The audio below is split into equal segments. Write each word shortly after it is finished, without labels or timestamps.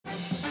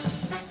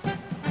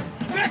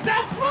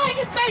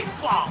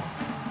baseball.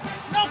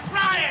 No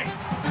crying.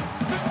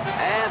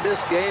 And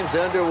this game's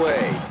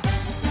underway.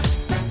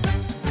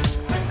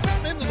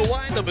 Into the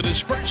windup in his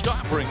first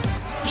offering,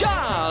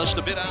 just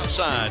a bit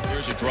outside.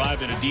 Here's a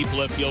drive in a deep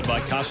left field by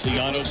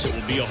Castellanos. It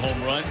will be a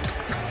home run.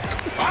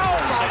 Oh,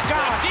 my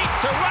God. Deep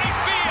to right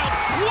field.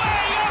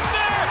 Way up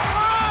there.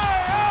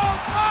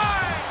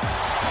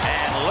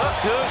 And look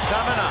who's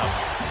coming up.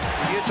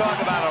 You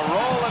talk about a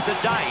roll of the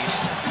dice.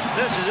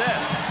 This is it.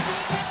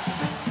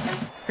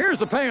 Here's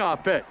the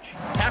payoff pitch.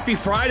 Happy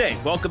Friday.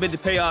 Welcome into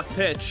Payoff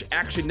Pitch,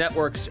 Action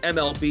Network's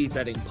MLB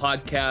betting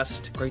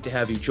podcast. Great to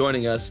have you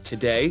joining us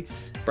today.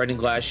 Brendan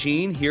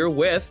Glasheen here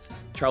with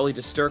Charlie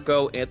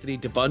DiSturco, Anthony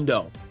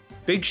Dabbundo.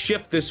 Big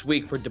shift this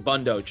week for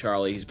Dabbundo,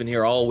 Charlie. He's been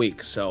here all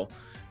week, so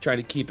trying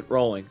to keep it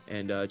rolling.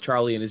 And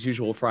Charlie in his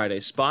usual Friday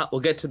spot.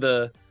 We'll get to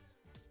the...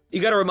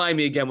 You got to remind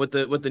me again what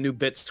the new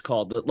bit's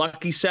called. The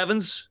Lucky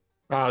Sevens?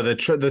 Oh, the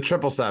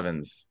triple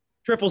sevens.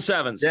 Triple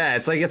sevens. Yeah,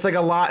 it's like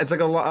a lot. It's like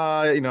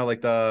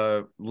like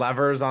the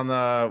levers on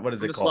the, what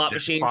is it called? Slot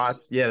machines.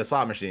 Spots. Yeah, the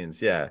slot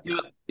machines. Yeah.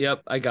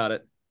 Yep. I got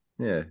it.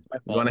 Yeah. You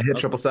want to hit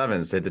triple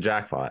sevens to hit the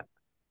jackpot.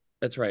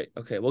 That's right.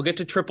 Okay, we'll get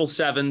to triple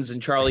sevens,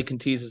 and Charlie can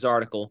tease his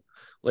article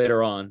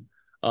later on.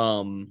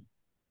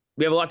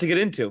 We have a lot to get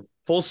into.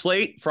 Full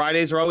slate.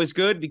 Fridays are always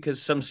good because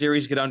some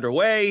series get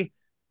underway.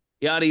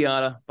 Yada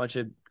yada. Bunch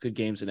of good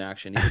games in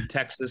action. Even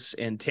Texas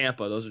and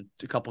Tampa. Those are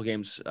a couple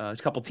games, a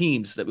couple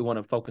teams that we want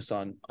to focus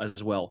on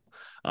as well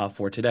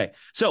for today.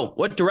 So,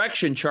 what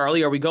direction,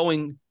 Charlie, are we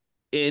going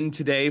in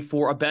today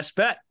for a best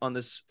bet on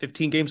this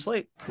 15-game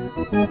slate?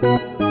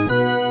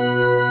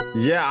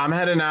 Yeah, I'm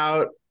heading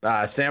out.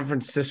 San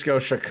Francisco,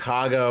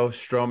 Chicago,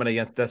 Stroman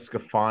against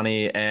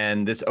DeSclafani,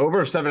 and this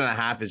over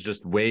 7.5 is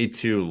just way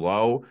too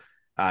low.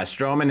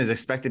 Stroman is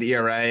expected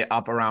ERA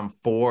up around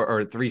 4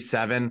 or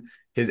 3.7.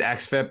 His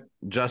xFIP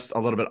just a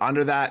little bit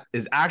under that.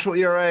 His actual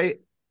ERA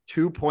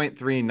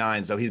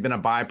 2.39. So he's been a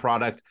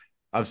byproduct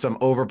of some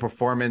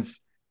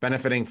overperformance,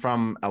 benefiting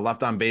from a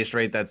left on base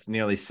rate that's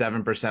nearly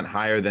 7%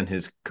 higher than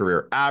his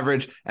career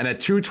average, and a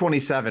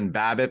 227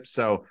 BABIP.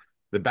 So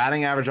the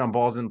batting average on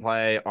balls in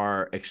play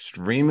are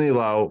extremely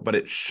low, but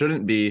it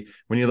shouldn't be.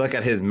 When you look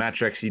at his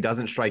metrics, he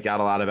doesn't strike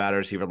out a lot of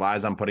batters. He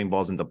relies on putting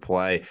balls into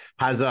play,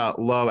 has a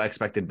low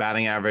expected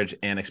batting average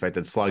and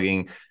expected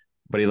slugging,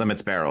 but he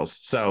limits barrels.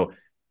 So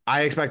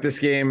I expect this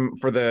game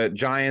for the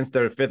Giants.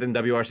 They're 5th in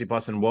WRC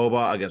plus in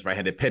WOBA against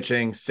right-handed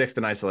pitching, 6th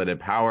in isolated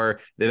power.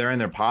 They're in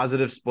their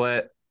positive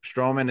split.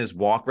 Stroman, his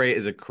walk rate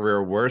is a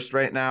career worst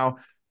right now.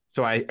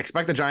 So I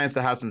expect the Giants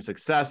to have some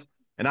success.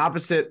 And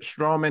opposite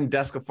Stroman,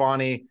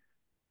 DeSclafani,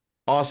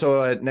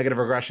 also a negative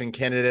regression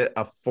candidate,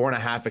 a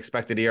 4.5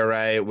 expected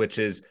ERA, which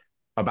is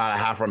about a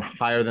half run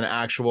higher than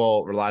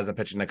actual, relies on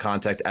pitching to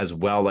contact as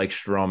well, like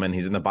Stroman.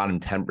 He's in the bottom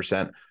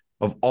 10%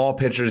 of all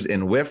pitchers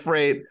in whiff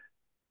rate.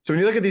 So when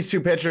you look at these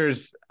two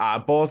pitchers,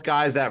 both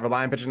guys that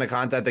rely on pitching to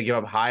contact, they give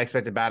up high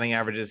expected batting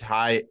averages,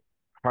 high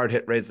hard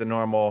hit rates than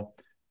normal.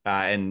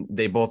 And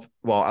they both,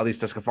 well, at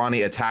least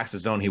DeSclafani attacks the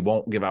zone. He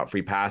won't give out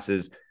free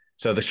passes.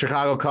 So the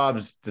Chicago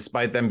Cubs,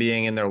 despite them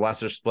being in their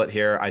lesser split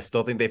here, I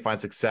still think they find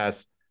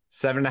success.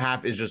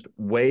 7.5 is just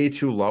way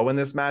too low in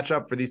this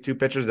matchup for these two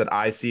pitchers that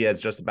I see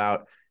as just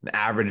about an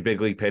average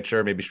big league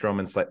pitcher, maybe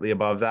Stroman slightly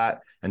above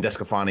that and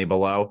DeSclafani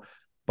below.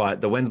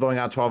 But the wind's blowing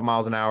out 12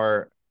 miles an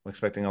hour. I'm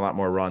expecting a lot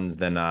more runs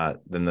than the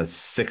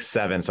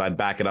 6-7. So I'd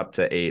back it up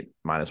to 8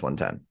 minus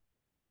 110.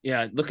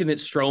 Yeah, looking at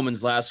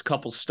Stroman's last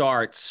couple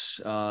starts,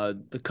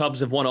 the Cubs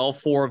have won all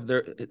 4 of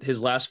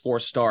his last 4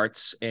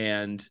 starts,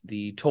 and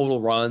the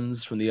total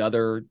runs from the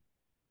other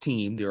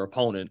team, their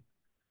opponent,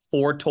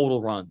 4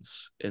 total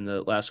runs in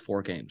the last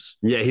 4 games.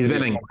 Yeah, he's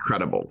been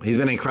incredible. He's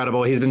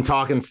been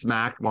talking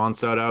smack on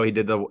Soto. He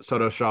did the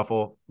Soto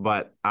shuffle,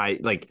 but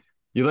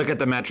you look at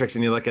the metrics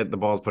and you look at the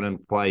balls put in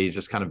play, he's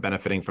just kind of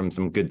benefiting from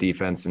some good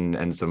defense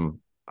and some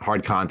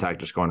hard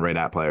contact just going right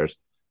at players.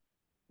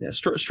 Yeah,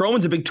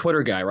 Stroman's a big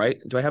Twitter guy, right?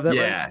 Do I have that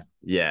right?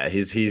 Yeah,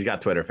 he's got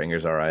Twitter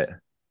fingers, all right.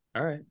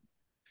 All right.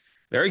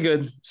 Very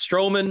good.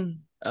 Stroman,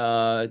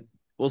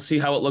 we'll see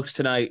how it looks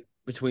tonight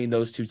between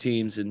those two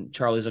teams, and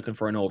Charlie's looking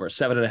for an over.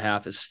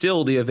 7.5 is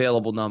still the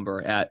available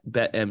number at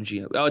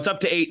BetMGM. Oh, it's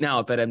up to 8 now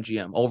at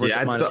BetMGM. Over.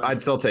 Yeah,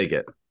 I'd still take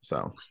it.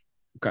 So,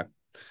 okay.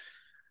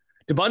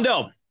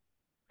 Dabbundo,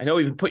 I know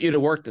we've put you to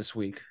work this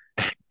week.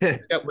 What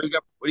do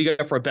you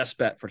got for a best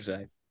bet for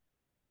today?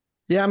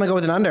 Yeah, I'm going to go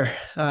with an under.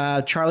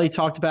 Charlie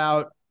talked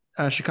about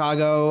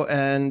Chicago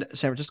and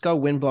San Francisco,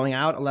 wind blowing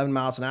out 11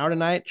 miles an hour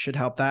tonight. Should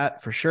help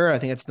that for sure. I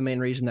think it's the main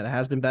reason that it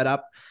has been bet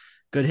up.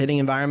 Good hitting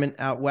environment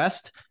out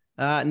west.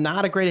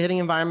 Not a great hitting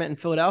environment in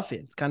Philadelphia.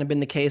 It's kind of been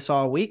the case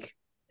all week.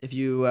 If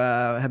you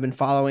have been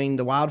following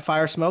the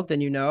wildfire smoke,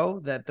 then you know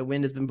that the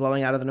wind has been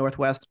blowing out of the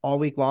northwest all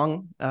week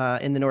long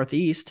in the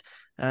northeast.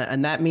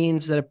 And that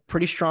means that a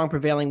pretty strong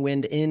prevailing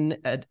wind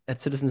at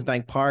Citizens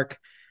Bank Park.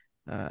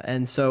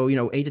 And so,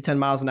 8 to 10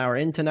 miles an hour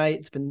in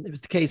tonight. It was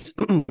the case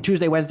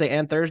Tuesday, Wednesday,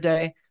 and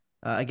Thursday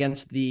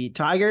against the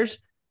Tigers.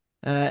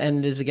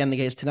 And it is again the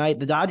case tonight.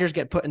 The Dodgers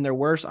get put in their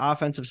worst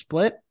offensive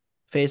split,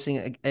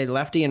 facing a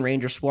lefty and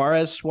Ranger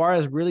Suarez.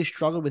 Suarez really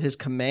struggled with his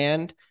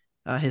command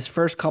His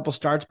first couple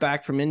starts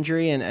back from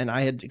injury, and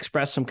I had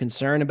expressed some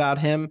concern about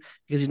him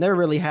because he's never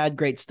really had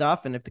great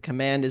stuff. And if the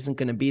command isn't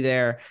going to be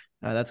there,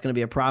 that's going to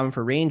be a problem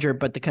for Ranger.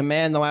 But the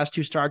command the last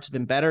 2 starts has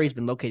been better. He's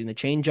been locating the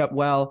changeup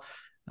well,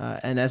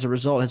 and as a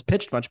result, has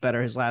pitched much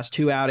better his last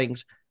 2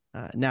 outings.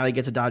 Now he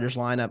gets a Dodgers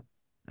lineup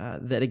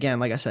that, again,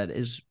 like I said,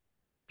 is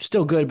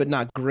still good, but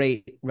not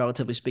great,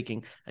 relatively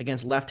speaking,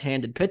 against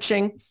left-handed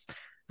pitching.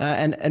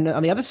 And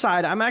on the other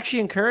side, I'm actually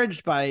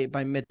encouraged by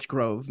Mitch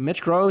Grove.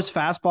 Mitch Grove's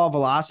fastball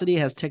velocity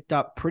has ticked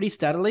up pretty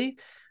steadily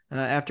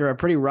after a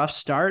pretty rough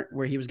start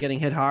where he was getting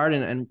hit hard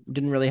and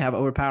didn't really have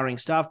overpowering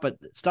stuff. But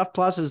Stuff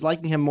Plus is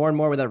liking him more and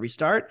more with every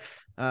start.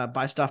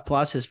 By Stuff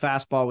Plus, his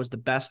fastball was the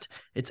best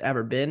it's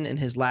ever been in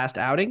his last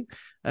outing.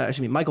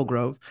 Michael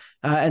Grove.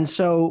 And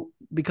so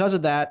because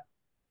of that,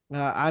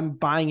 I'm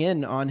buying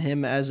in on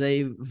him as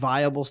a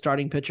viable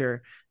starting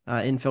pitcher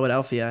in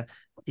Philadelphia,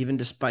 even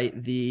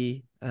despite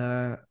the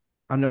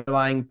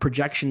underlying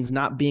projections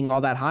not being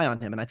all that high on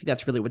him. And I think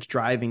that's really what's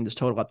driving this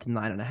total up to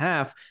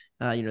 9.5.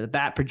 The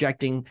bat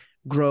projecting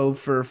Grove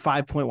for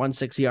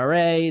 5.16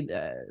 ERA,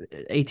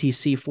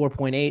 ATC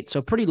 4.8.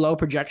 So pretty low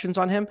projections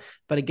on him.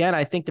 But again,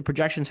 I think the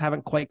projections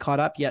haven't quite caught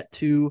up yet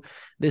to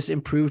this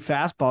improved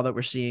fastball that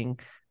we're seeing.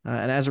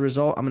 And as a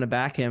result, I'm going to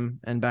back him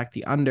and back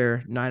the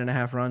under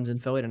 9.5 runs in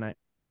Philly tonight.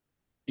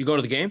 You go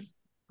to the game?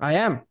 I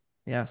am.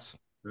 Yes.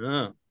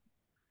 Oh.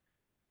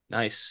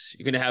 Nice.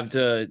 You're going to have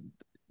the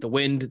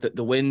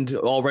wind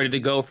all ready to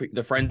go for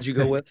the friends you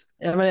go with?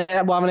 I'm going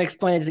to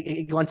explain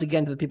it once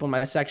again to the people in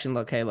my section.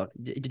 Look,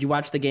 did you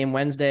watch the game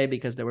Wednesday?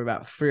 Because there were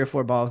about 3 or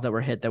 4 balls that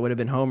were hit that would have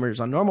been homers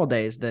on normal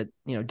days that,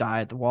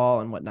 die at the wall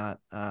and whatnot.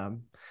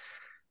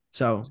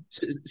 So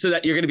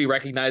that you're going to be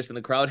recognized in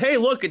the crowd. Hey,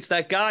 look, it's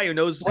that guy who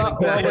knows. Well,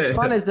 what's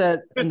fun is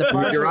that in the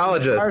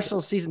Meteorologist.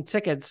 partial season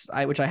tickets,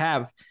 which I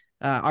have,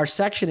 our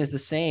section is the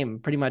same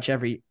pretty much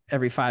every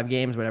 5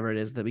 games, whatever it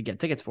is that we get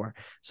tickets for.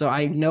 So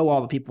I know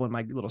all the people in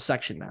my little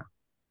section now.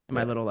 In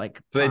my little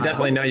So they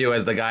definitely know you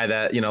as the guy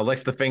that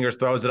licks the fingers,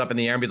 throws it up in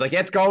the air, and he's like,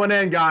 "It's going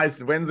in,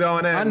 guys. Wind's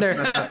going in."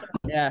 Under.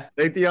 Yeah.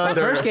 Take the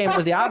under. My first game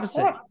was the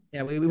opposite.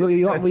 Yeah,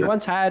 we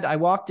once had. I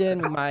walked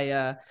in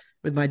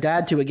with my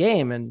dad to a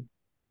game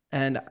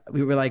and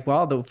we were like,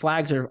 well, the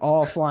flags are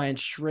all flying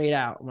straight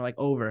out. And we're like,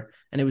 over.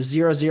 And it was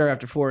 0-0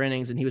 after 4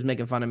 innings, and he was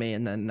making fun of me,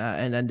 and then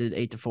and ended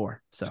 8-4.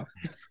 So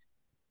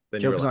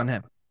joke is on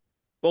him.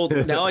 Well,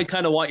 now I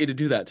kind of want you to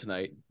do that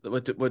tonight.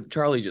 What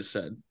Charlie just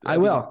said. I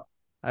will.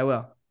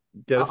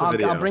 Get us a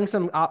video. I'll bring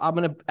some. I'm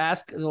going to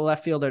ask the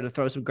left fielder to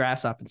throw some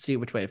grass up and see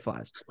which way it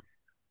flies.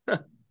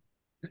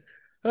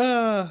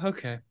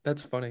 Okay.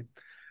 That's funny.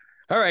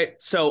 All right.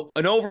 So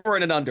an over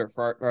and an under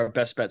for our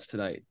best bets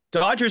tonight.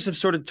 Dodgers have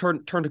sort of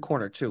turned a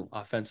corner too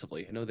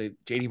offensively. I know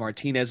JD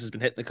Martinez has been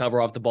hitting the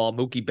cover off the ball.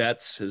 Mookie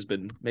Betts has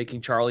been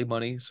making Charlie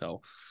money.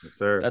 So yes,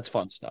 sir. That's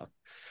fun stuff.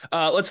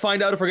 Let's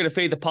find out if we're going to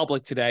fade the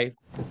public today.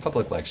 The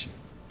public likes you.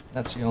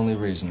 That's the only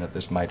reason that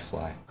this might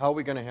fly. How are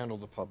we going to handle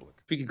the public?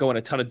 We could go in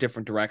a ton of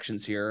different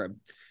directions here.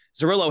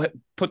 Zerillo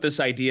put this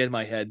idea in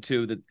my head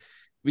too, that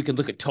we could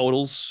look at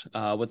totals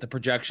with the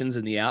projections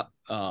in the app.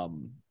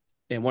 And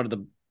one of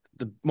the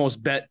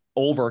most bet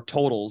over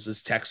totals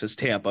is Texas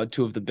Tampa,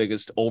 2 of the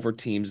biggest over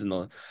teams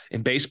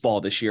in baseball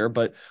this year.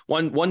 But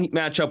one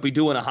matchup we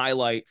do want to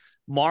highlight: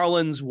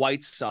 Marlins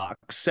White Sox,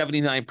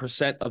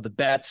 79% of the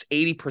bets,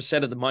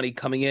 80% of the money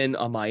coming in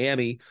on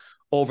Miami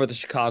over the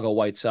Chicago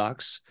White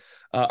Sox.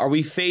 Are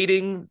we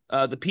fading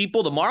the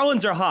people? The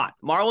Marlins are hot.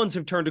 Marlins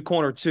have turned a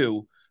corner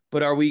too,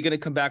 but are we going to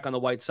come back on the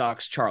White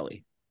Sox,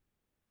 Charlie?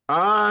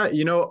 I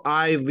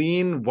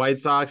lean White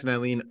Sox and I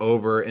lean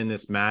over in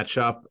this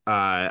matchup.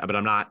 But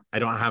I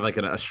don't have like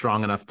a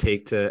strong enough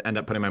take to end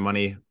up putting my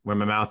money where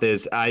my mouth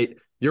is.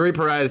 Yuri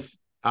Perez,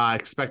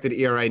 expected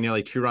ERA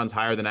nearly 2 runs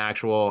higher than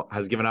actual,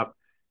 has given up,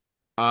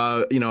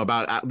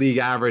 about at league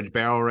average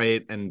barrel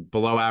rate and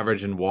below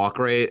average in walk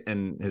rate,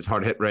 and his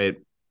hard hit rate,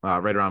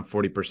 right around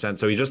 40%.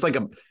 So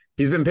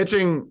he's been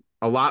pitching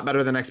a lot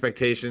better than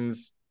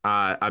expectations.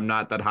 I'm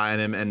not that high on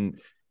him,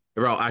 and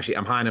actually,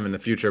 I'm high on him in the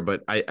future,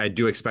 but I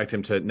do expect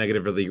him to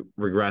negatively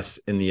regress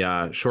in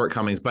the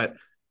shortcomings. But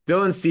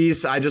Dylan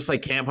Cease, I just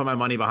can't put my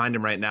money behind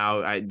him right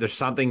now. There's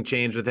something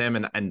changed with him,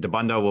 and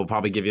DeBundo will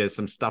probably give you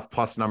some Stuff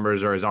Plus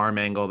numbers or his arm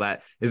angle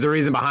that is the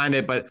reason behind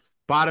it. But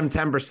bottom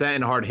 10%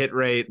 in hard hit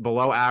rate,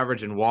 below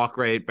average in walk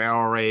rate,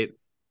 barrel rate.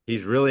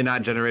 He's really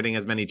not generating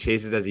as many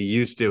chases as he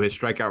used to. His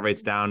strikeout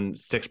rate's down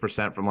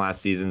 6% from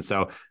last season.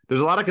 So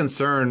there's a lot of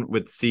concern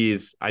with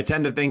Cease. I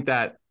tend to think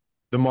that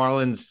the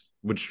Marlins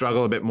would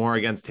struggle a bit more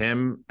against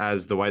him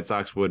as the White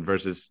Sox would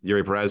versus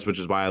Yuri Perez, which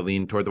is why I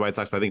lean toward the White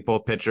Sox. But I think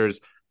both pitchers,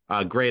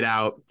 grayed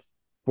out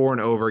for an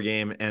over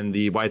game, and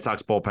the White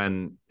Sox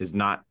bullpen is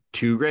not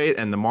too great.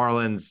 And the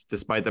Marlins,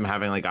 despite them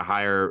having a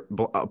higher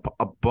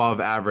above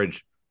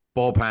average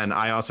bullpen,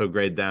 I also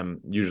grade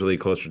them usually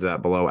closer to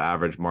that below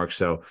average mark.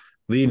 So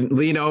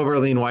lean over,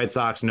 lean White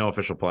Sox, no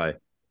official play.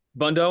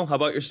 Bundo, how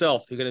about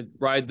yourself? You're going to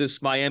ride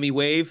this Miami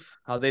wave,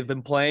 how they've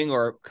been playing,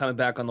 or coming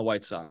back on the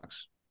White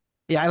Sox?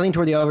 Yeah, I lean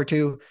toward the over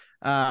too.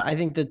 I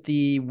think that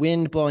the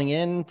wind blowing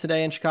in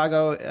today in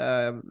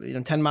Chicago,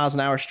 10 miles an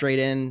hour straight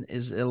in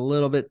is a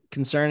little bit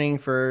concerning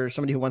for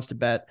somebody who wants to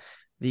bet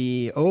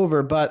the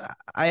over. But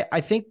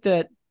I think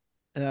that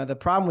the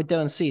problem with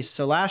Dylan Cease,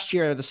 so last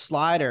year, his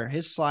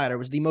slider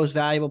was the most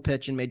valuable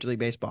pitch in Major League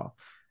Baseball.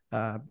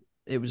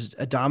 It was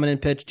a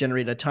dominant pitch,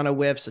 generated a ton of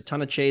whiffs, a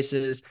ton of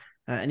chases.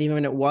 And even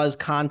when it was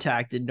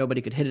contacted,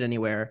 nobody could hit it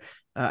anywhere.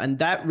 And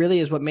that really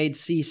is what made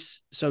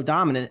Cease so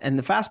dominant. And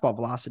the fastball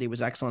velocity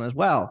was excellent as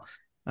well.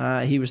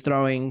 He was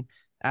throwing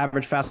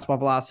average fastball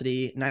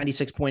velocity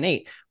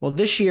 96.8. Well,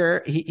 this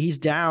year he's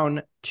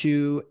down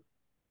to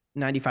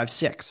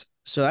 95.6.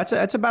 So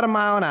that's about a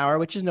mile an hour,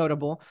 which is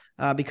notable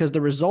because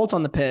the results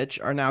on the pitch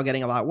are now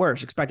getting a lot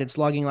worse. Expected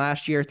slugging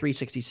last year,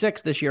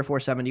 366. This year,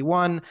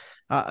 471.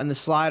 And the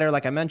slider,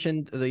 like I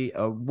mentioned, the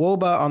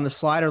WOBA on the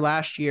slider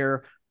last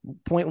year,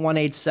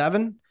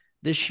 0.187.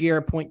 This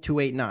year,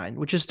 0.289,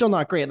 which is still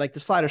not great. Like the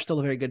slider is still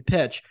a very good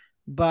pitch,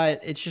 but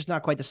it's just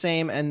not quite the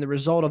same. And the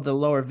result of the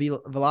lower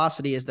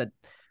velocity is that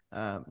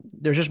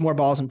there's just more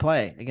balls in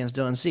play against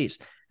Dylan Cease.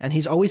 And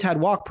he's always had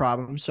walk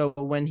problems. So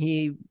when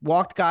he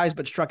walked guys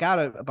but struck out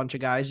a bunch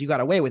of guys, you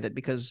got away with it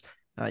because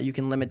you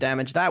can limit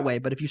damage that way.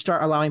 But if you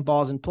start allowing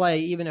balls in play,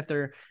 even if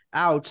they're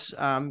outs,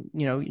 and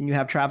you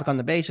have traffic on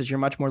the bases, you're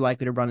much more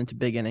likely to run into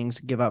big innings,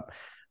 give up,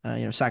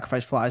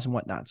 sacrifice flies and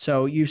whatnot.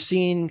 So you've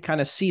seen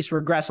kind of Cease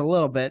regress a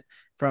little bit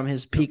from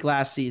his peak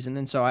last season.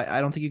 And so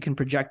I don't think you can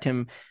project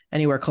him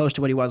anywhere close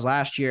to what he was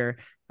last year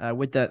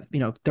with the,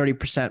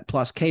 30%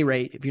 plus K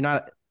rate. If you're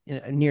not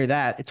near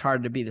that, it's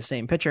hard to be the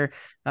same pitcher.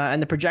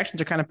 And the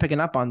projections are kind of picking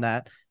up on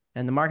that.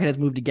 And the market has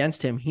moved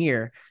against him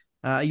here.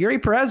 Yuri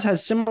Perez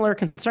has similar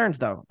concerns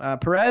though.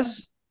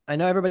 Perez, I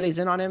know everybody's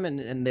in on him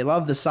and they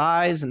love the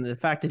size and the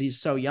fact that he's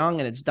so young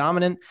and it's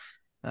dominant,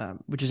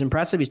 which is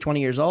impressive. He's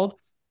 20 years old.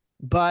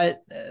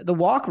 But the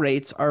walk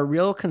rates are a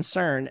real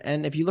concern.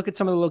 And if you look at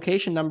some of the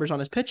location numbers on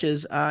his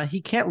pitches,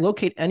 he can't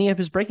locate any of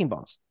his breaking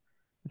balls.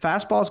 The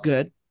fastball is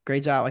good,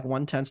 grades out like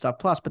 110 stuff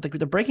plus, but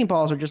the breaking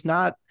balls are just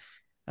not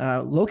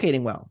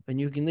locating well.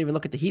 And you can even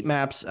look at the heat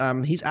maps.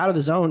 He's out of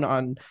the zone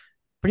on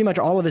pretty much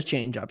all of his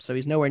changeups. So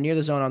he's nowhere near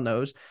the zone on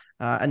those.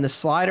 And the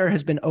slider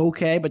has been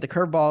okay, but the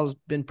curveball has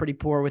been pretty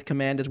poor with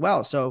command as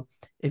well. So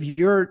if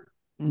you're,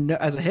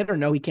 as a hitter,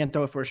 know he can't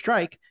throw it for a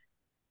strike,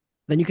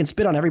 then you can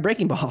spit on every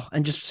breaking ball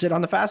and just sit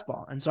on the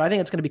fastball. And so I think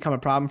it's going to become a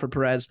problem for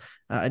Perez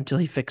until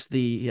he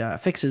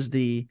fixes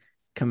the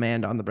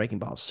command on the breaking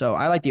balls. So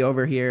I like the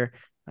over here.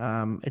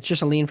 It's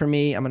just a lean for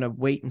me. I'm going to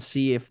wait and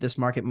see if this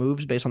market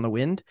moves based on the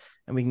wind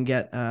and we can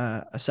get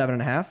a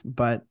 7.5,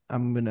 but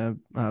I'm going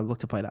to look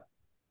to play that.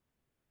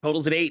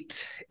 Totals at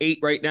 8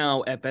 right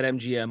now at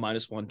BetMGM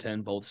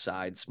 -110, both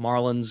sides.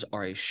 Marlins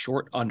are a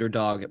short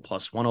underdog at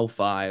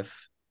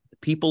 +105.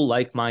 People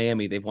like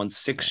Miami. They've won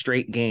 6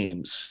 straight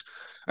games.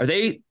 Are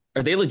they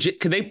legit?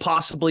 Could they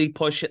possibly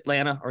push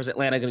Atlanta, or is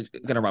Atlanta going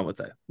to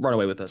run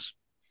away with this?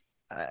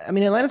 I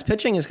mean, Atlanta's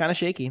pitching is kind of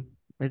shaky.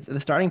 The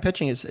starting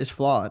pitching is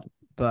flawed,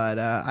 but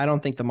I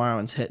don't think the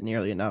Marlins hit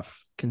nearly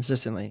enough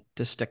consistently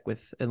to stick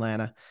with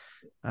Atlanta.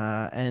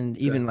 And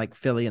even like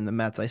Philly and the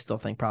Mets, I still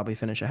think probably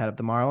finish ahead of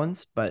the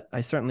Marlins, but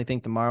I certainly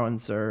think the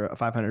Marlins are a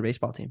 500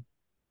 baseball team.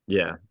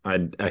 Yeah,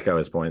 I'd echo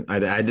his point.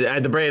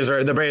 The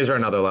Braves are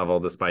another level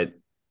despite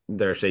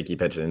their shaky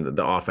pitching.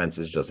 The offense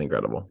is just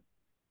incredible.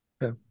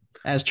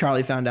 As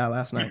Charlie found out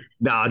last night.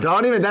 No,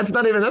 don't even. That's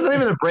not even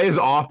the Braves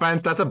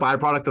offense. That's a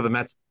byproduct of the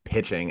Mets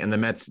pitching and the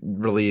Mets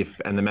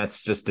relief and the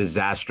Mets just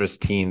disastrous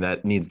team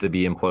that needs to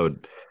be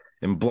imploded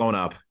and blown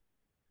up.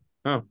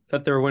 Oh,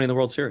 thought they were winning the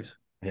World Series.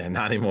 Yeah,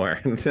 not anymore.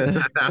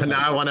 now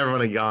I want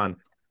everyone gone.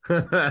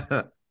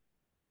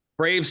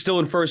 Braves still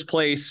in first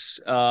place,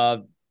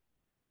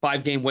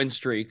 5-game win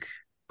streak,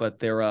 but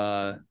they're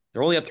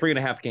only at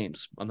 3.5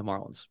 games on the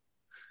Marlins.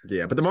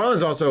 Yeah, but the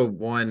Marlins also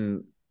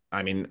won.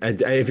 I mean,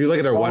 if you look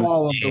at their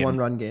all of the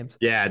one-run games,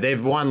 yeah,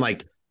 they've won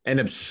like an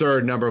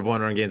absurd number of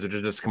one-run games, which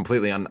is just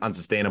completely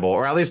unsustainable.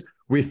 Or at least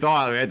we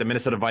thought, right? The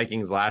Minnesota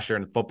Vikings last year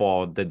in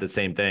football did the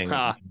same thing.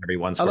 Every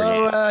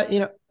one-score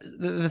game.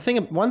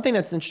 One thing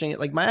that's interesting,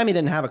 like Miami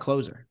didn't have a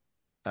closer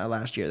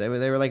last year. They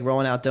were like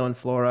rolling out Dylan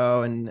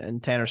Floro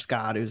and Tanner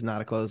Scott, who's not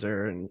a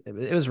closer, and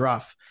it was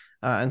rough.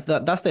 And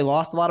thus they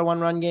lost a lot of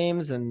one-run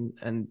games,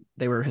 and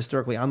they were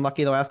historically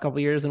unlucky the last couple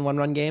of years in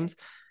one-run games.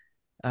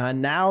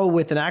 Now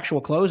with an actual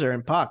closer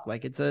and Puck,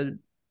 like it's a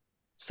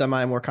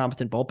semi more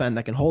competent bullpen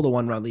that can hold a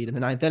 1-run lead in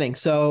the 9th inning.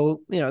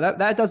 So,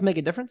 that does make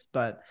a difference,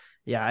 but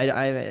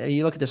yeah,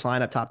 you look at this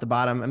lineup top to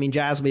bottom. I mean,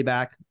 Jazz will be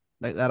back.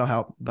 That'll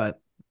help, but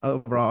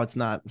overall it's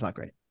not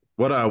great.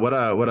 What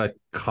a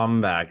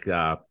comeback.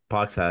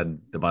 Puck's had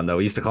the bundle.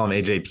 We used to call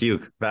him AJ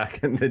Puke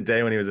back in the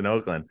day when he was in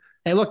Oakland.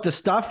 Hey, look, the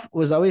stuff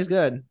was always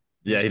good.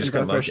 Yeah. He just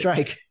got for a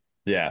strike.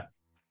 Yeah.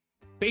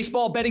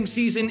 Baseball betting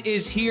season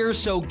is here,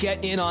 so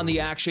get in on the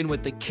action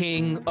with the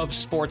king of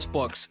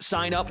sportsbooks.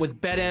 Sign up with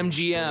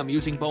BetMGM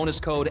using bonus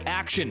code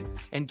ACTION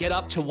and get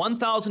up to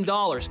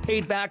 $1,000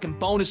 paid back in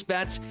bonus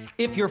bets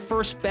if your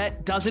first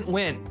bet doesn't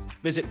win.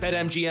 Visit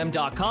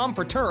BetMGM.com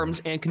for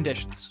terms and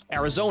conditions.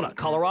 Arizona,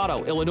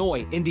 Colorado,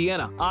 Illinois,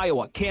 Indiana,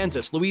 Iowa,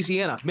 Kansas,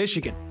 Louisiana,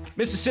 Michigan,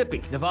 Mississippi,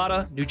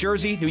 Nevada, New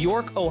Jersey, New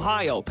York,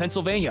 Ohio,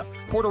 Pennsylvania,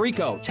 Puerto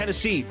Rico,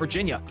 Tennessee,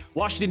 Virginia,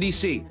 Washington,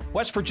 D.C.,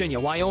 West Virginia,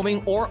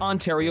 Wyoming, or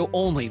Ontario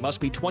only. Must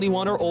be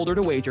 21 or older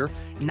to wager,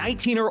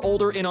 19 or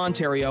older in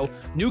Ontario.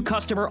 New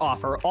customer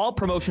offer. All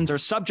promotions are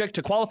subject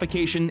to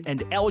qualification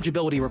and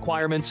eligibility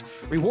requirements.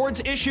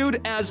 Rewards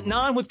issued as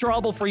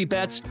non-withdrawable free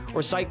bets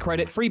or site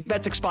credit. Free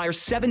bets expire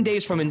 7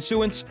 days from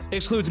issuance.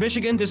 Excludes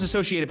Michigan.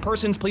 Disassociated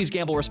persons. Please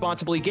gamble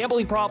responsibly.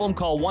 Gambling problem?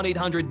 Call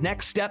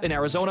 1-800-NEXT-STEP in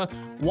Arizona,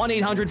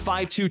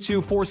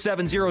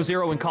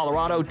 1-800-522-4700 in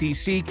Colorado,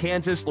 D.C.,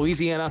 Kansas,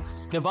 Louisiana,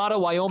 Nevada,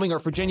 Wyoming, or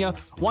Virginia,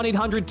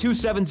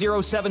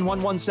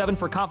 1-800-270-7117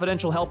 for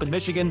confidential help in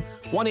Michigan,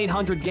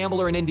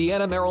 1-800-GAMBLER in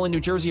Indiana, Maryland, New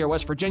Jersey, or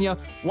West Virginia,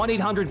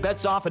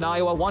 1-800-BETS-OFF in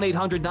Iowa,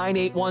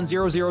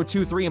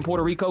 1-800-981-0023 in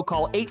Puerto Rico.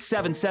 Call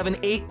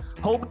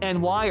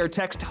 877-8-HOPE-NY or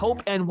text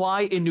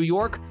HOPE-NY in New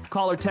York.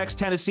 Call or text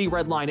Tennessee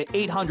Red Line at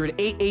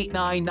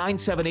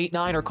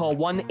 800-889-9789 or call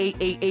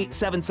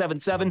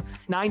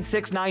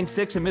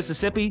 1-888-777-9696 in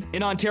Mississippi.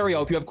 In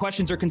Ontario, if you have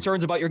questions or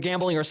concerns about your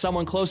gambling or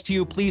someone close to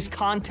you, please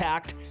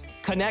contact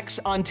Connects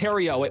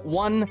Ontario at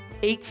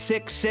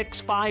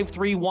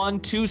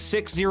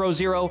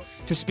 1-866-531-2600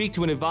 to speak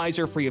to an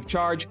advisor free of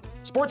charge.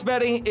 Sports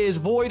betting is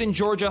void in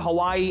Georgia,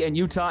 Hawaii, and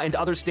Utah, and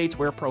other states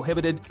where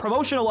prohibited.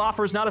 Promotional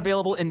offers not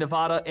available in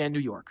Nevada and New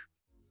York.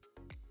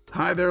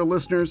 Hi there,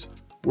 listeners.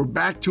 We're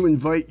back to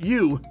invite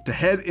you to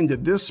head into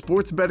this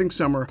sports betting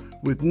summer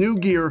with new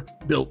gear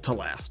built to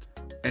last.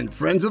 And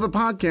friends of the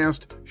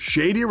podcast,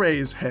 Shady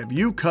Rays have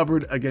you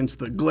covered against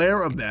the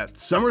glare of that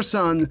summer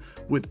sun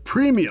with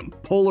premium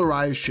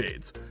polarized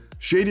shades.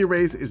 Shady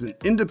Rays is an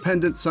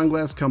independent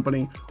sunglass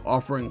company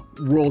offering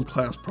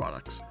world-class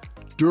products,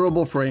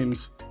 durable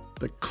frames,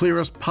 the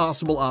clearest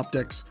possible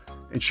optics,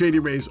 and Shady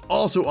Rays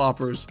also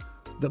offers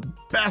the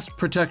best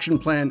protection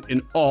plan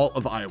in all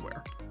of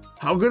eyewear.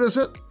 How good is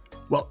it?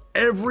 Well,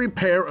 every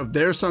pair of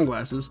their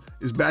sunglasses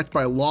is backed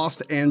by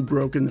lost and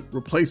broken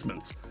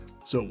replacements.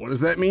 So what does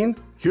that mean?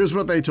 Here's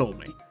what they told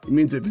me. It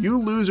means if you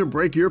lose or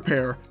break your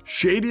pair,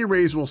 Shady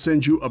Rays will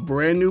send you a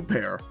brand new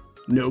pair,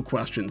 no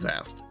questions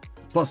asked.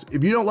 Plus,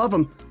 if you don't love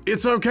them,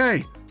 it's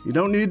okay. You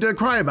don't need to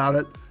cry about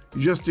it.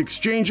 You just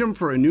exchange them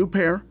for a new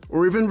pair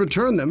or even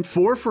return them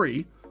for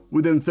free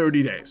within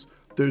 30 days.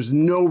 There's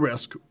no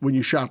risk when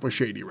you shop with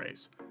Shady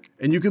Rays.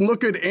 And you can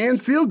look good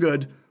and feel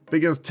good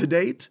because to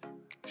date,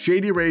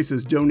 Shady Rays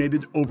has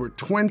donated over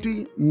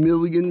 20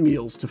 million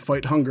meals to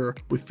fight hunger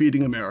with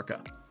Feeding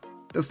America.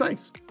 That's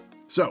nice.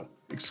 So,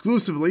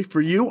 exclusively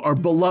for you, our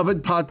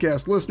beloved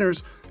podcast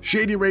listeners,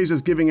 Shady Rays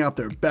is giving out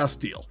their best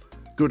deal.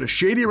 Go to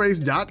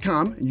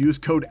shadyrays.com and use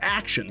code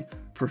ACTION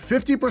for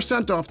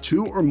 50% off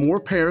 2 or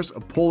more pairs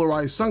of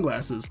polarized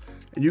sunglasses,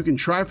 and you can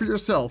try for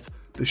yourself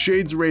the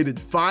shades rated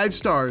 5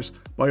 stars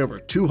by over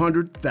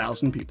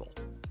 200,000 people.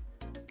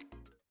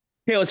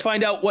 Okay, let's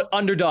find out what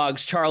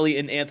underdogs Charlie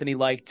and Anthony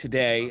like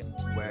today.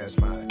 Where's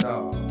my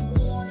dog?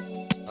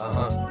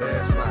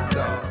 Where's my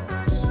dog?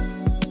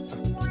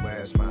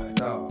 Where's my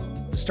dog?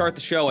 To start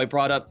the show, I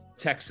brought up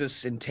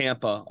Texas and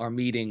Tampa, our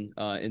meeting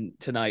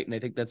tonight, and I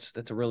think that's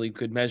a really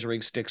good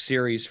measuring stick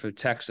series for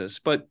Texas.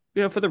 But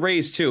for the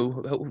Rays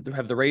too,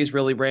 have the Rays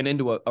really ran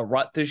into a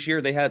rut this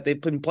year?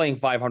 They've been playing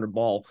 500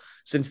 ball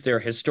since their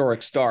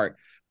historic start,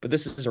 but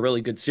this is a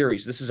really good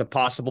series. This is a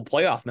possible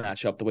playoff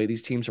matchup the way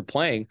these teams are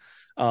playing.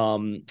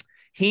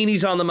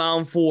 Heaney's on the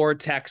mound for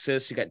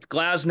Texas. You got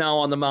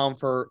Glasnow on the mound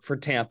for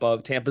Tampa.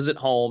 Tampa's at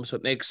home, so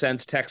it makes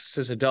sense. Texas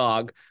is a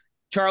dog.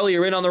 Charlie,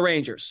 you're in on the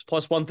Rangers,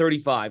 plus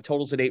 135.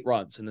 Totals at 8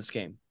 runs in this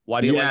game.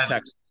 Why do you like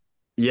Texas?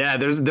 Yeah,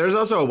 there's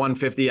also a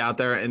 150 out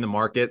there in the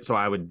market, so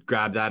I would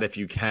grab that if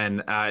you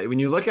can. When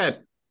you look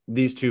at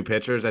these two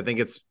pitchers, I think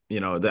it's,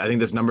 I think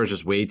this number is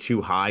just way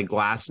too high.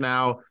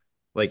 Glasnow,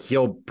 like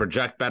he'll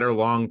project better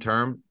long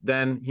term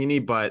than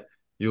Heaney, but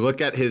you look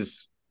at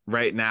his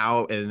right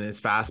now in his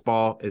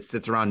fastball, it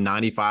sits around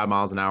 95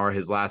 miles an hour.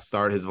 His last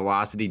start, his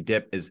velocity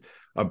dip is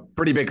a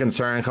pretty big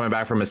concern coming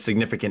back from a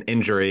significant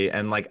injury.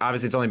 And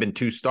obviously it's only been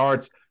 2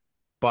 starts,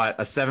 but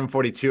a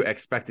 7.42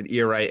 expected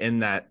ERA in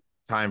that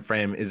time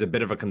frame is a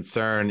bit of a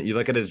concern. You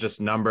look at his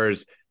just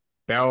numbers,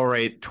 barrel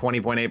rate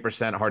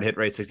 20.8%, hard hit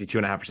rate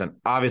 62.5%.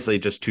 Obviously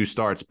just 2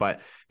 starts,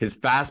 but his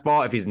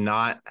fastball, if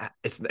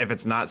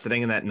it's not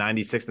sitting in that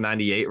 96 to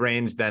 98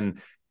 range,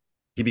 then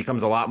he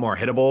becomes a lot more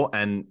hittable,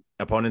 and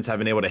opponents have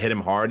been able to hit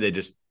him hard. They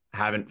just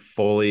haven't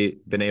fully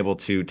been able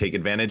to take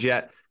advantage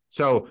yet.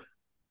 So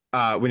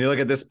when you look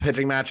at this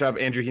pitching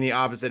matchup, Andrew Heaney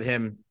opposite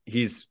him,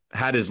 he's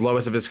had his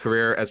lowest of his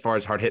career as far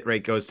as hard hit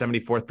rate goes,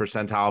 74th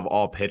percentile of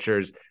all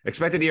pitchers.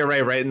 Expected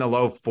ERA right in the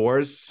low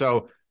 4s.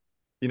 So,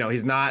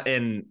 he's about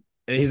an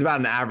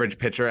average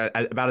pitcher,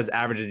 about as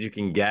average as you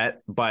can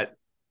get. But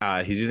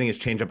He's using his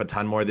changeup a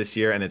ton more this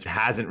year, and it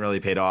hasn't really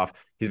paid off.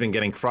 He's been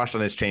getting crushed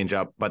on his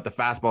changeup, but the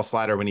fastball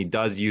slider, when he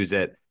does use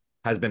it,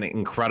 has been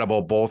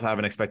incredible. Both have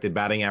an expected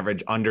batting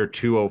average under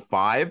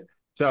 205.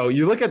 So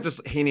you look at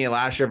just Heaney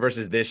last year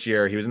versus this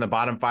year, he was in the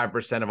bottom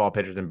 5% of all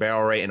pitchers in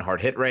barrel rate and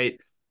hard hit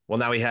rate. Well,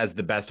 now he has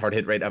the best hard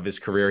hit rate of his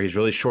career. He's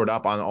really shored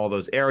up on all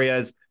those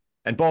areas.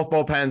 And both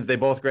bullpens, they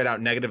both grade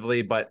out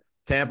negatively, but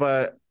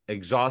Tampa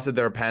exhausted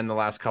their pen the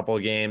last couple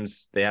of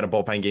games. They had a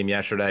bullpen game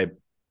yesterday.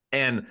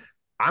 And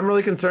I'm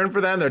really concerned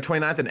for them. They're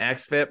 29th in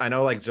xFIP. I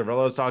know like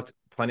Zarillo's talked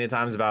plenty of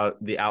times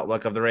about the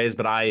outlook of the Rays,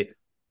 but I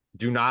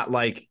do not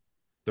like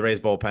the Rays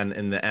bullpen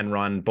in the end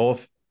run.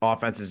 Both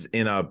offenses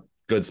in a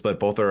good split.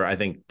 Both are, I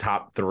think,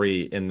 top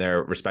 3 in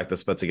their respective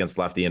splits against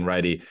lefty and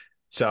righty.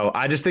 So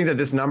I just think that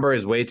this number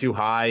is way too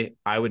high.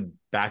 I would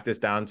back this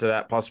down to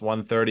that plus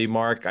 130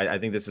 mark. I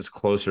think this is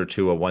closer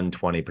to a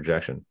 120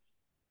 projection.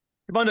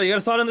 Bundo, you got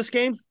a thought on this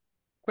game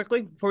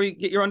quickly before we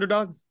get your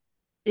underdog?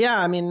 Yeah,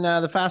 I mean,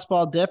 the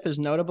fastball dip is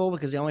notable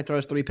because he only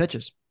throws 3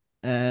 pitches.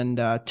 And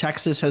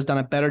Texas has done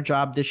a better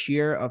job this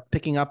year of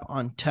picking up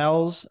on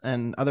tells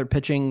and other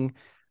pitching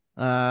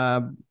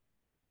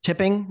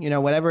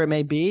tipping, whatever it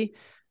may be.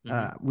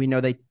 We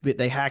know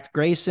they hacked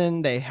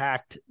Grayson, they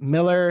hacked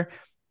Miller,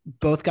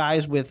 both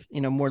guys with,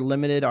 more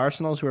limited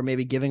arsenals who are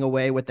maybe giving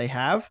away what they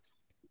have.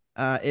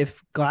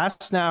 If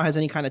Glass now has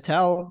any kind of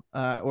tell,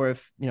 or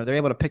if, they're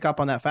able to pick up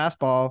on that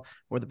fastball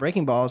or the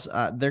breaking balls,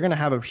 they're going to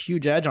have a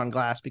huge edge on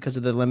Glass because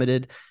of the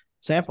limited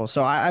sample.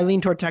 So I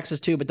lean toward Texas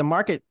too, but the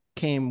market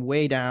came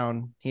way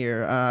down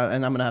here.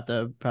 And I'm going to have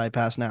to probably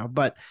pass now,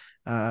 but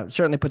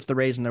certainly puts the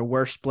Rays in their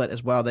worst split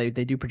as well. They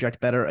do project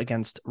better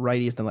against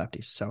righties than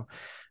lefties. So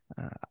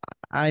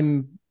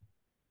I'm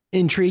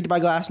intrigued by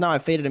Glass now. I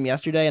faded him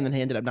yesterday and then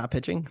he ended up not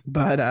pitching,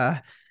 but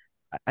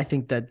I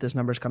think that this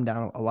number's come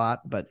down a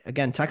lot. But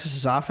again,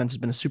 Texas's offense has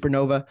been a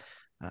supernova.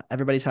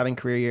 Everybody's having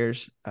career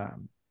years.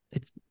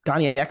 It's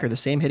Donnie Ecker, the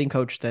same hitting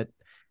coach that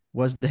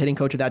was the hitting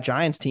coach of that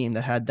Giants team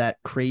that had that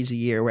crazy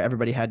year where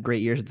everybody had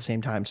great years at the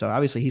same time. So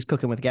obviously he's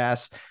cooking with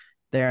gas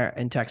there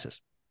in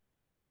Texas.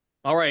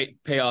 All right,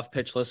 payoff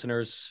pitch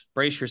listeners,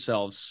 brace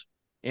yourselves.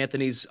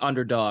 Anthony's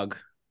underdog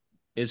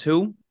is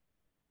who?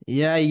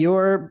 Yeah,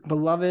 your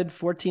beloved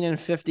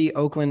 14-50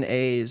 Oakland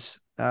A's.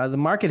 The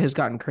market has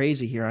gotten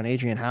crazy here on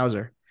Adrian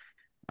Hauser.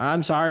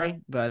 I'm sorry,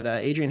 but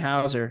Adrian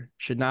Hauser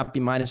should not be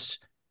minus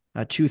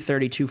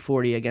 230,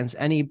 240 against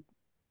any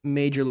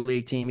major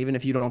league team, even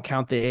if you don't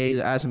count the A's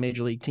as a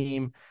major league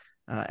team.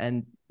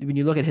 And when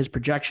you look at his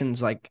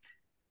projections, like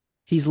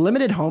he's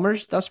limited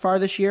homers thus far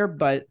this year,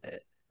 but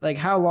like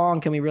how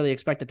long can we really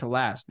expect it to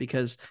last?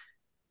 Because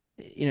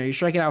you're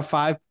striking out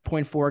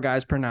 5.4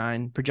 guys per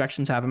 9.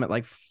 Projections have him at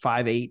like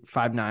 5.8,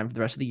 5.9 for the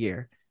rest of the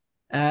year.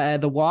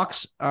 The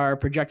walks are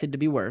projected to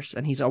be worse,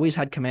 and he's always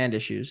had command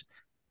issues.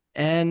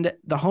 And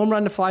the home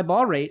run to fly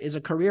ball rate is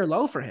a career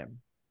low for him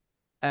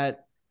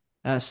at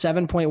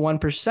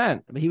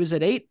 7.1%. He was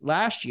at 8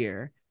 last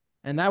year,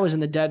 and that was in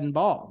the dead end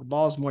ball. The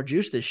ball is more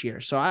juice this year.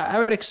 So I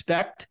would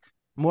expect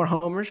more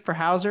homers for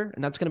Hauser,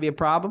 and that's going to be a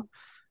problem.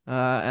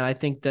 And I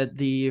think that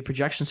the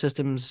projection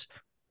systems,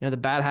 the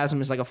bat has him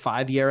as like a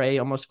 5 ERA,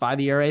 almost 5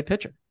 ERA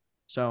pitcher.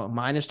 So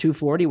minus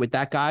 240 with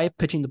that guy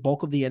pitching the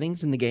bulk of the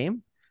innings in the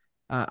game.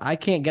 I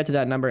can't get to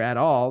that number at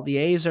all. The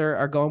A's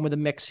are going with a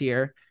mix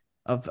here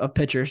of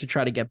pitchers to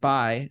try to get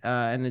by.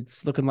 And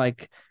it's looking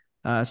like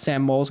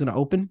Sam Moll's going to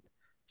open.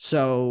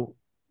 So,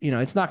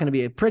 it's not going to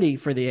be pretty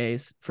for the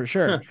A's for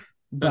sure.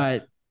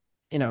 But,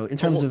 in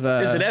terms of...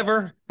 is it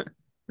ever?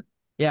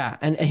 Yeah.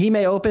 And he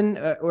may open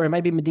or it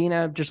might be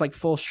Medina just like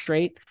full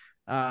straight.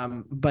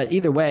 But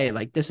either way,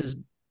 like this is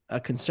a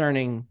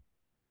concerning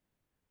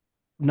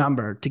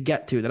number to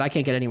get to that I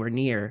can't get anywhere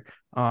near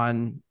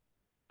on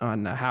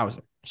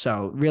Hauser.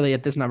 So really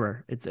at this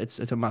number, it's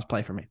a must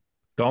play for me.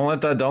 Don't let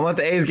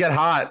the A's get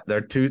hot.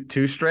 They're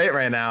two straight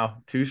right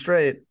now. 2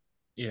 straight.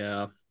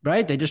 Yeah.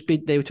 Right. They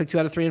took 2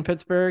 out of 3 in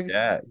Pittsburgh.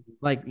 Yeah.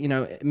 Like,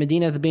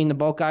 Medina being the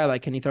bulk guy,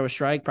 like, can he throw a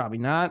strike? Probably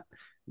not.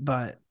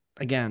 But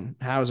again,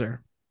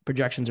 Hauser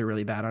projections are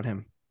really bad on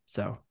him.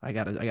 So I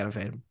gotta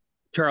fade him.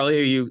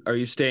 Charlie, are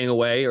you staying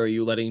away, or are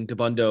you letting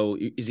Dabundo?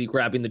 Is he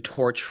grabbing the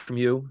torch from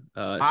you?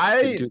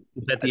 To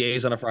bet the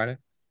A's on a Friday.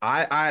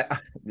 I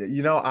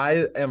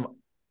am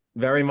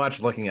very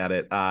much looking at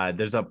it.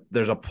 There's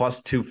a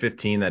plus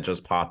 215 that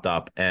just popped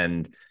up,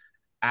 and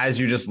as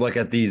you just look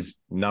at these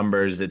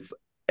numbers, it's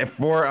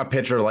for a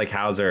pitcher like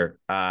Hauser,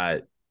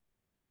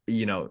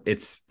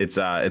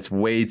 it's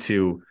way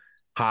too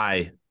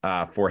high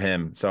for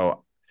him.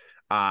 So,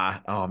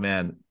 oh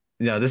man.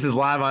 This is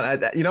live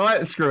on. You know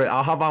what? Screw it.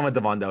 I'll hop on with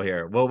Dabundo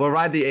here. We'll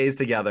ride the A's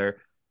together.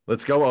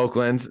 Let's go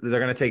Oakland. They're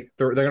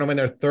gonna win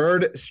their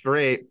 3rd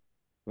straight.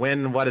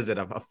 Win, what is it?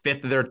 A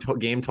 5th of their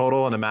game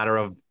total in a matter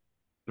of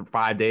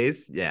 5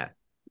 days. Yeah,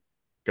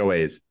 go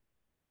A's.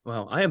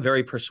 Well, I am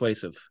very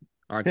persuasive,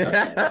 aren't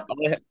I?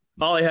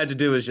 all I had to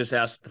do is just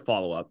ask the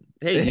follow up.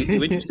 Hey,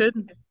 you interested?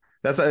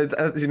 That's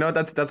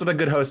what a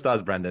good host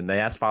does, Brendan. They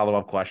ask follow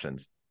up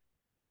questions.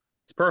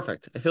 It's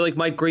perfect. I feel like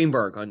Mike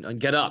Greenberg on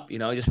Get Up.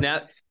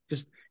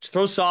 Just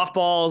throw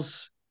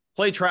softballs,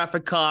 play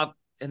traffic cop,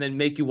 and then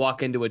make you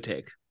walk into a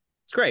take.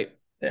 It's great.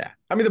 Yeah.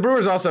 I mean, the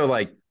Brewers also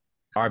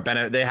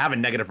they have a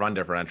negative run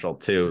differential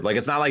too. Like,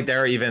 it's not like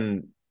they're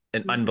even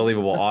an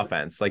unbelievable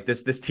offense. Like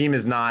this team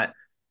is not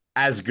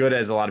as good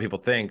as a lot of people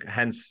think.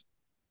 Hence,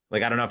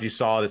 like, I don't know if you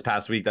saw this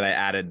past week that I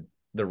added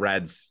the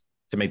Reds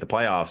to make the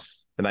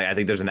playoffs. And I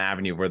think there's an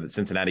avenue where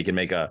Cincinnati can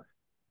make a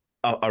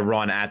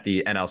run at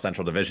the NL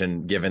Central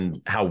Division,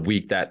 given how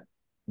weak that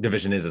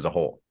division is as a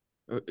whole.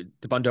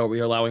 DeBundo, were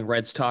you allowing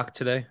Reds talk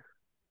today?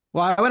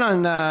 Well, I went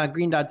on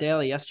Green Dot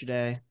Daily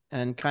yesterday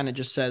and kind of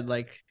just said,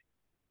 like,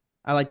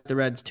 I like the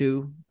Reds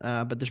too,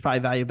 but there's probably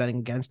value betting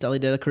against Elly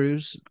De La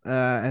Cruz.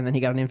 And then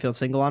he got an infield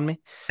single on me.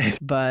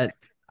 But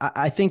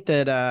I think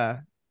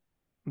that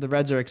the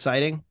Reds are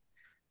exciting.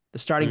 The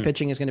starting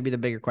pitching is going to be the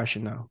bigger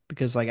question, though,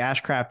 because like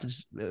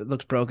Ashcraft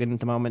looks broken at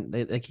the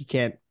moment. Like he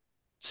can't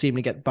seem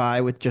to get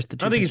by with just the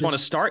two. I don't think pitches. he's want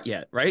to start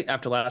yet, right?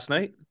 After last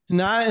night?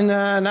 Not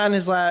in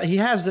his last. He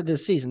has it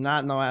this season,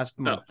 not in the last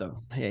month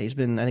though. Yeah, he's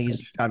been. I think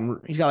he's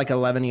got like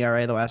 11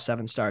 ERA the last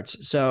 7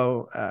 starts.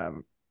 So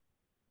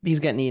he's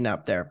getting eaten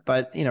up there.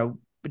 But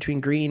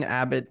between Green,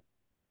 Abbott,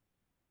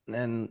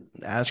 and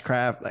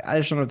Ashcraft, like, I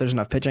just don't know if there's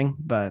enough pitching.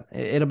 But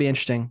it'll be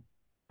interesting.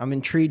 I'm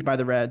intrigued by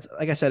the Reds.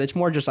 Like I said, it's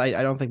more just I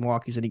don't think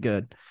Milwaukee's any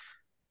good.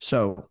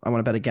 So I want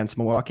to bet against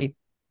Milwaukee.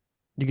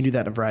 You can do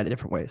that in a variety of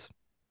different ways.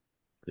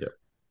 Yeah.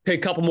 Okay,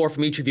 a couple more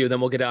from each of you, then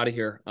we'll get out of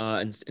here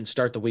and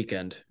start the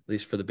weekend, at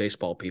least for the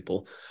baseball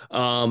people.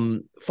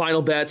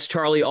 Final bets.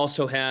 Charlie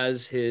also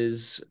has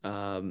his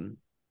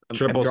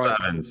triple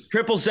sevens.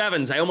 Triple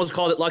sevens. I almost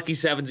called it lucky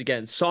sevens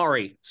again.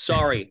 Sorry.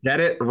 Get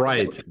it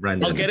right,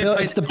 Brendan. I'll get it.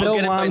 It's the Bill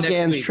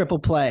Wamsgans triple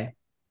play.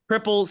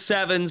 Triple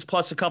sevens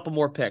plus a couple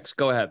more picks.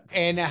 Go ahead.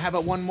 And how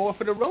about one more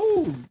for the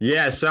road?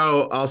 Yeah,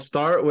 so I'll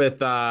start with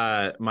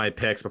my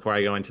picks before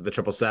I go into the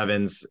triple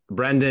sevens.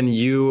 Brendan,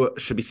 you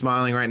should be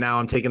smiling right now.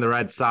 I'm taking the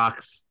Red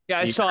Sox.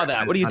 Yeah, I saw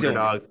that. What are you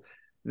underdogs.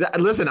 Doing?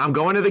 Listen, I'm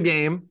going to the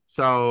game.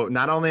 So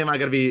not only am I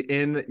going to be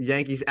in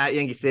Yankee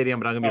Stadium,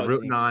 but I'm going to be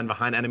rooting on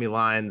behind enemy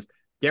lines.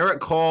 Garrett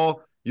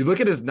Cole, you look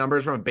at his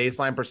numbers from a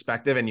baseline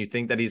perspective, and you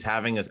think that he's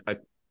having a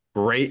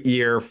great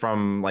year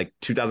from like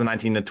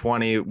 2019 to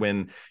 20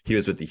 when he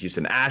was with the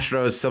Houston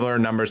Astros, similar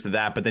numbers to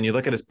that. But then you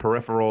look at his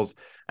peripherals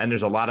and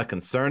there's a lot of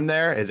concern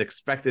there. His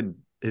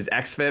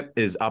xFIP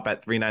is up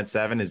at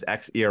 3.97, his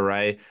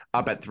xERA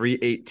up at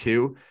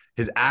 3.82.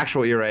 His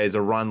actual ERA is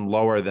a run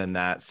lower than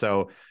that.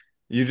 So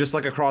you just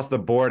look across the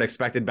board,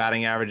 expected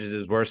batting averages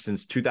is worse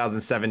since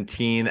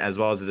 2017, as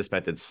well as his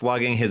expected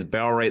slugging. His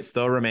barrel rate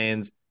still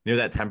remains near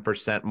that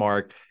 10%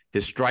 mark.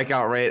 His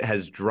strikeout rate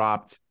has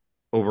dropped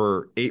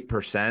over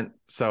 8%.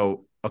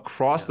 So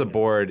across the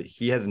board,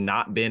 he has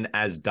not been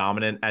as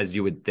dominant as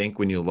you would think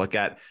when you look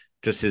at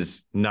just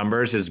his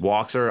numbers. His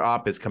walks are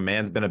up. His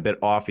command's been a bit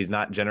off. He's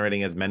not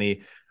generating as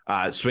many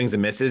swings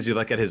and misses. You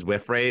look at his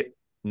whiff rate,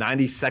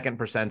 92nd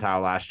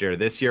percentile last year.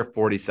 This year,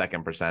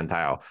 42nd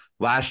percentile.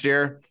 Last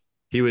year,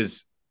 he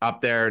was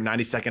up there,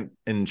 92nd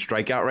in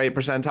strikeout rate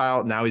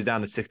percentile. Now he's down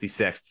to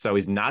 66th. So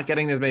he's not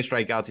getting as many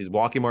strikeouts. He's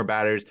walking more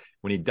batters.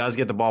 When he does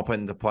get the ball put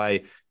into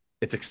play,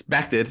 it's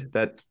expected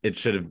that it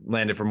should have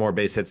landed for more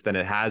base hits than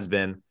it has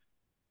been.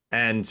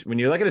 And when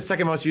you look at his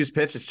second most used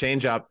pitch, it's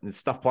changeup. His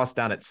stuff plus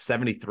down at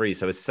 73.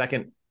 So his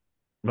second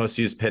most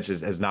used pitch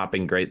has not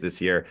been great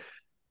this year.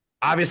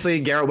 Obviously,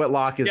 Garrett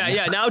Whitlock is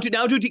Now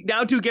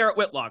to Garrett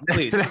Whitlock,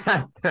 please.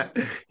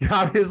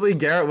 Obviously,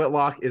 Garrett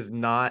Whitlock is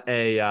not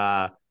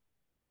an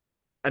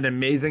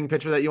amazing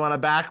pitcher that you want to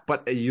back,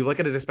 but you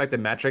look at his expected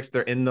metrics,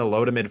 they're in the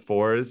low to mid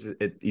fours.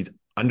 He's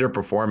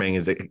underperforming.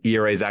 His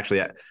ERA is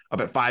actually up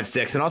at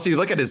 5.6. And also you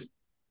look at his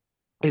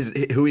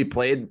who he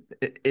played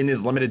in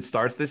his limited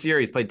starts this year.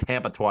 He's played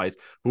Tampa twice,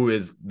 who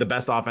is the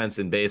best offense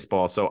in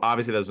baseball. So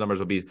obviously those numbers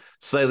will be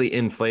slightly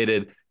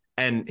inflated,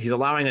 and he's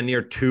allowing a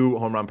near 2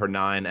 home run per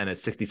 9 and a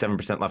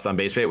 67% left on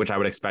base rate, which I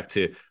would expect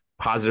to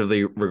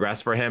positively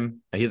regress for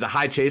him. He has a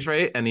high chase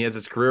rate, and he has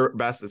his career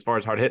best as far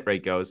as hard hit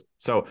rate goes.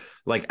 So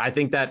like, I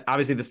think that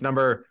obviously this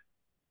number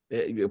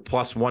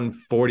plus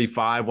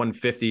 145,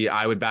 150,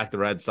 I would back the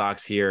Red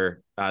Sox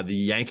here. The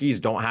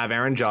Yankees don't have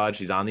Aaron Judge.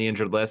 He's on the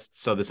injured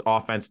list. So this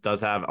offense does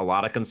have a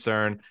lot of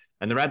concern.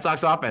 And the Red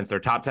Sox offense, they're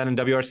top 10 in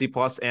WRC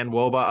plus and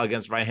WOBA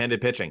against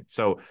right-handed pitching.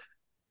 So,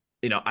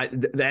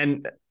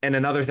 and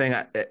another thing,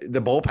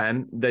 the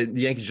bullpen, the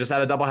Yankees just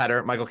had a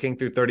doubleheader. Michael King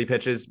threw 30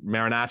 pitches.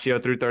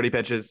 Marinaccio threw 30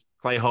 pitches.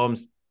 Clay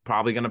Holmes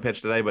probably going to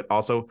pitch today, but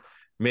also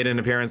made an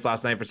appearance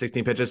last night for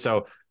 16 pitches.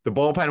 So the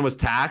bullpen was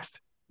taxed.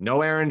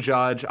 No Aaron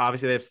Judge.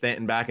 Obviously, they have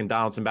Stanton back and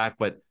Donaldson back,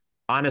 but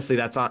honestly,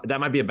 that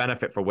might be a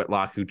benefit for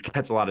Whitlock, who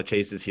gets a lot of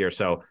chases here.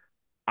 So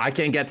I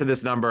can't get to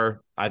this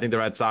number. I think the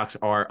Red Sox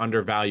are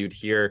undervalued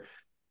here.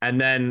 And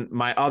then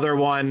my other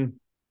one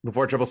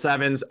before triple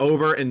sevens,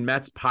 over in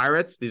Mets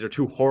Pirates. These are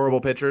two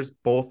horrible pitchers,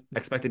 both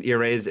expected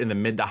ERAs in the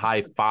mid to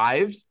high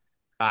 5s.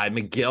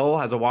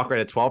 McGill has a walk rate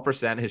of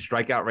 12%. His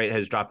strikeout rate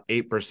has dropped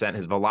 8%.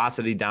 His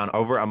velocity down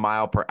over a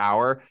mile per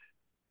hour.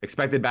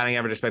 Expected batting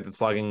average, expected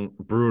slugging,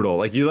 brutal.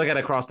 Like, you look at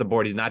it across the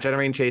board, he's not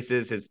generating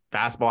chases. His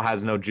fastball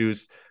has no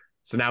juice.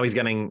 So now he's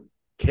getting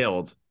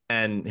killed.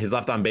 and his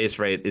left on base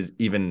rate is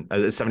even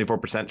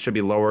 74%, should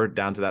be lower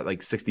down to that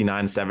like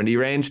 69, 70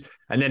 range.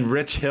 And then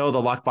Rich Hill,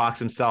 the luck box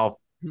himself,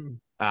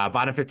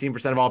 bottom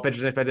 15% of all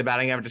pitchers expected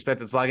batting average,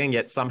 expected slugging,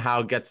 yet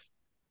somehow gets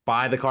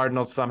by the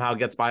Cardinals, somehow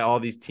gets by all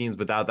these teams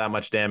without that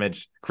much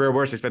damage. Career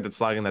worst expected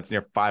slugging, that's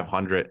near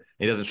 500.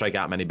 He doesn't strike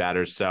out many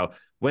batters. So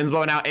winds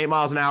blowing out 8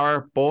 miles an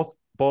hour. Both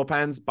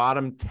bullpens,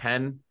 bottom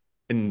 10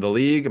 in the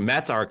league.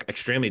 Mets are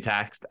extremely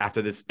taxed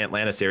after this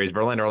Atlanta series.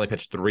 Verlander only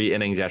pitched 3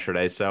 innings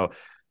yesterday. So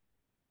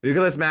look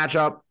at this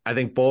matchup. I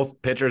think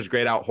both pitchers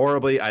grade out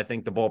horribly. I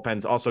think the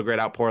bullpens also grade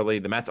out poorly.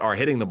 The Mets are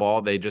hitting the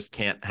ball. They just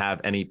can't have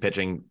any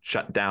pitching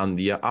shut down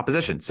the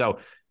opposition. So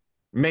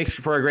makes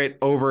for a great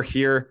over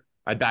here.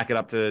 I'd back it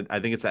up to, I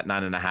think it's at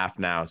 9.5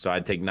 now. So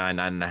I'd take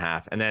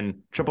 9.5. And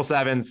then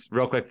 777s,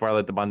 real quick before I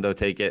let the Bundo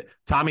take it.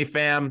 Tommy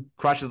Pham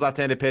crushes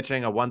left-handed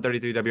pitching, a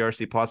 133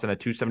 WRC plus and a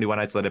 271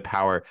 isolated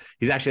power.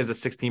 He actually has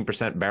a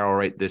 16% barrel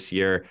rate this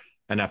year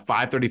and a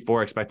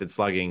 534 expected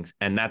slugging.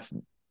 And that's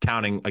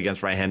counting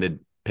against right-handed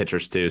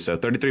pitchers too. So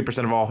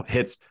 33% of all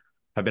hits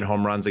have been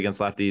home runs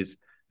against lefties.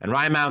 And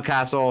Ryan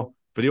Mountcastle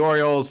for the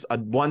Orioles, a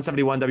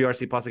 171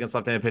 WRC plus against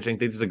left-handed pitching. I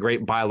think this is a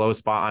great buy low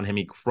spot on him.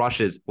 He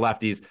crushes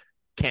lefties.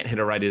 Can't hit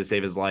a righty to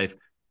save his life.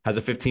 Has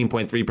a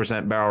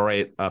 15.3% barrel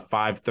rate, a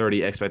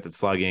 530 expected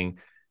slugging.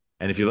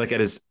 And if you look at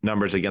his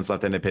numbers against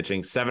left-handed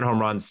pitching, 7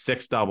 home runs,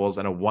 6 doubles,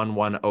 and a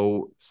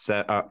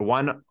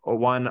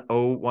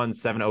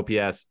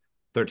 1.017 OPS,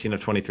 13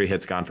 of 23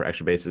 hits gone for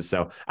extra bases.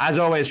 So as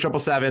always,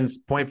 777s,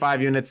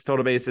 0.5 units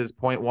total bases,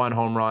 0.1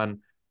 home run.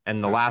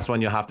 And the last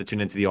one, you'll have to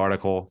tune into the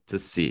article to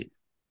see.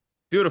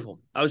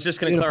 Beautiful. I was just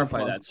going to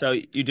clarify that. So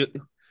you do.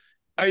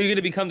 Are you going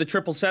to become the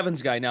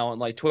 777s guy now on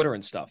like Twitter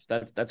and stuff?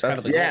 That's kind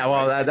of the goal,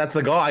 well, right? that's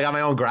the goal. I got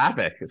my own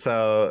graphic,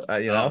 so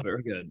you know,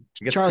 very good.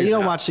 Charlie, you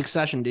don't watch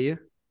Succession, do you?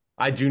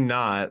 I do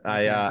not.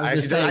 Okay. I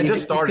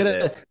just started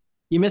it.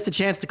 You missed a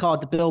chance to call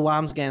it the Bill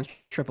Wamsgans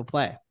triple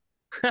play.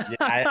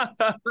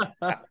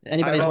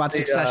 Anybody's watched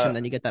Succession,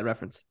 then you get that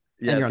reference.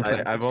 Yes,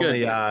 I've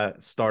only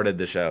started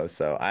the show,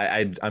 so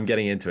I'm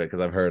getting into it because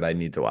I've heard I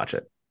need to watch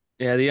it.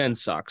 Yeah, the end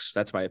sucks.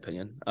 That's my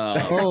opinion.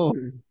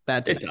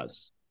 Bad. It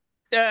does.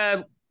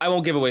 Yeah. I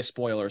won't give away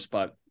spoilers,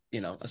 but you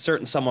know, a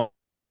certain someone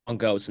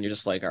goes and you're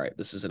just like, all right,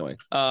 this is annoying.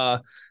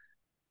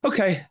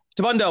 Okay.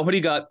 Tabundo, what do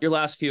you got? Your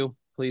last few,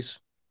 please.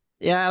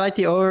 Yeah, I like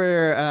the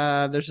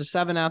over. There's a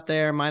 7 out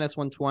there, minus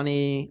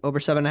 120, over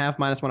 7.5,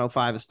 minus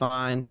 105 is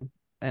fine.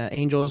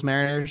 Angels,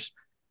 Mariners.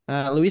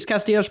 Luis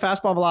Castillo's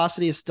fastball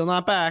velocity is still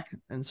not back,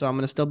 and so I'm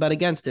going to still bet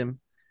against him.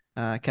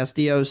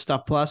 Castillo's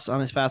stuff plus on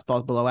his fastball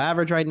is below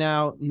average right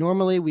now.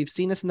 Normally, we've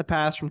seen this in the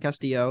past from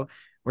Castillo,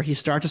 where he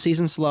starts a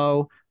season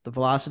slow. The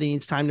velocity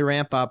needs time to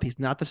ramp up. He's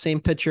not the same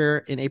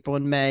pitcher in April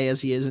and May as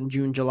he is in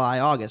June, July,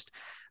 August.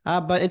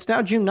 But it's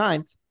now June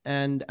 9th,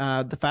 and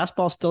the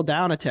fastball's still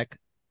down a tick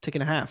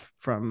and a half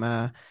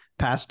from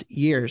past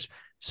years.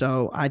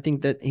 So I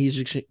think that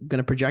he's going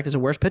to project as a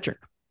worse pitcher,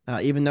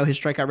 even though his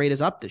strikeout rate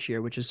is up this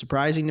year, which is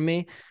surprising to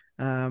me.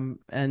 And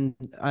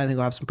I think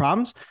we'll have some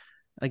problems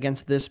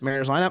against this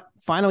Mariners lineup.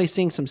 Finally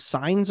seeing some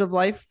signs of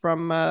life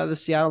from the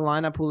Seattle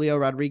lineup. Julio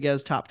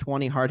Rodriguez, top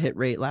 20 hard hit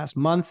rate last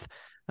month.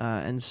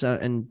 And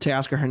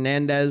Teoscar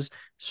Hernandez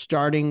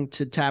starting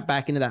to tap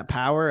back into that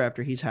power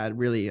after he's had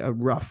really a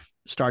rough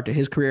start to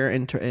his career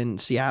in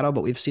Seattle.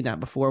 But we've seen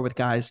that before with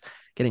guys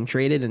getting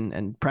traded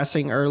and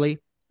pressing early.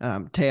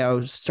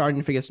 Teo's starting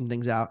to figure some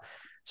things out.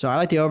 So I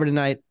like the over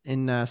tonight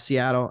in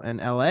Seattle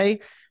and LA.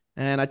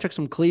 And I took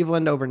some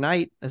Cleveland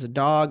overnight as a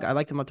dog. I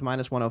like them up to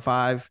minus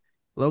 105.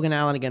 Logan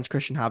Allen against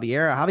Christian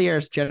Javier. Javier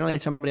is generally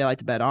somebody I like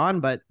to bet on,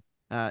 but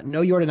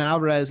no Yordan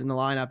Alvarez in the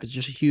lineup is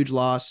just a huge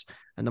loss,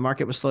 and the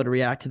market was slow to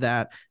react to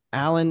that.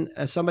 Allen,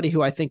 somebody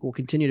who I think will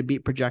continue to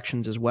beat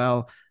projections as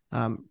well.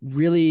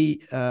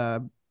 Really,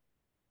 the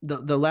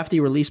lefty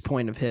release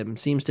point of him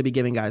seems to be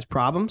giving guys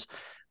problems,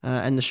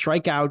 and the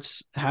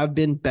strikeouts have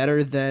been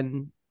better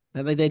than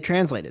they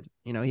translated.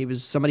 You know, he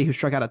was somebody who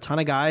struck out a ton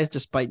of guys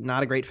despite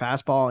not a great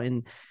fastball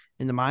in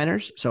the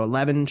minors. So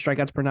 11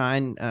 strikeouts per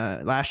 9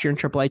 last year in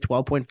AAA,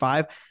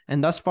 12.5.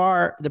 And thus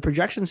far, the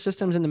projection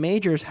systems in the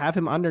majors have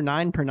him under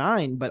 9 per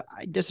 9, but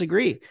I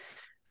disagree.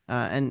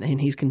 And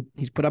he's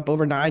put up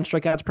over 9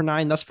 strikeouts per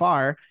 9 thus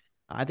far.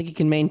 I think he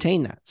can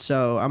maintain that.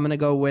 So I'm going to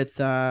go with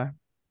the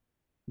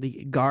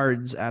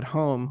Guards at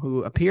home,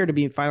 who appear to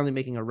be finally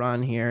making a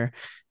run here.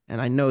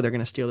 And I know they're going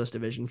to steal this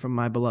division from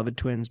my beloved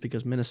Twins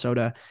because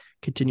Minnesota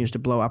continues to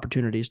blow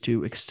opportunities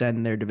to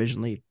extend their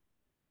division lead.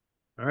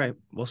 All right.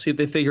 We'll see if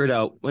they figure it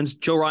out. When's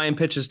Joe Ryan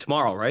pitches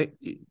tomorrow, right?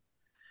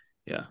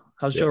 Yeah.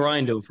 How's Joe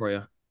Ryan doing for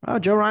you? Oh,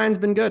 Joe Ryan's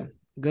been good.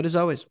 Good as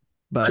always.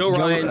 But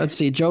Ryan, let's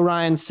see. Joe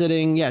Ryan's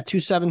sitting,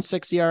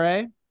 2.76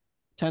 ERA,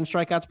 10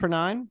 strikeouts per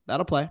 9.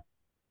 That'll play.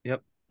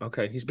 Yep.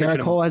 Okay. He's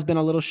Garrett Cole has been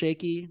a little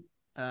shaky.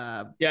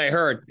 Yeah, I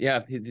heard.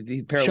 Yeah.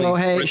 He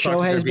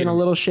Shohei's been a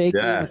little shaky.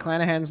 Yeah.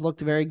 McClanahan's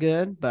looked very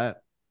good,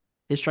 but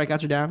his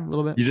strikeouts are down a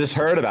little bit. You just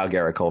heard about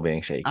Garrett Cole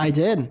being shaky. I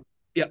did.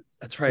 Yep,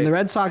 that's right. And the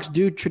Red Sox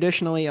do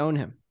traditionally own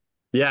him.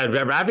 Yeah,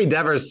 Rafi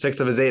Devers, 6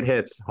 of his 8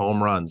 hits,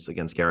 home runs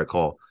against Garrett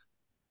Cole.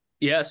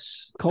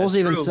 Yes. Cole's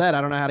even said, I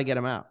don't know how to get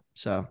him out.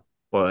 So,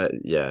 well,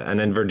 yeah, and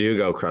then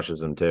Verdugo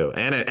crushes him too,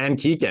 and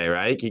Kike,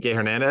 right? Kike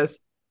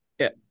Hernandez.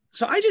 Yeah.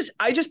 So I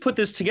just put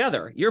this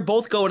together. You're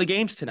both going to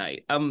games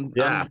tonight.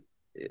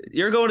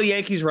 You're going to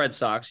Yankees, Red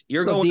Sox.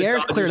 You're going. The to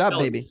air's Dodgers, cleared up,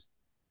 Phillies. baby.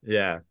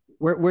 Yeah.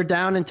 We're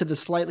down into the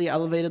slightly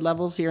elevated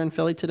levels here in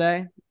Philly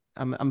today.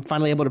 I'm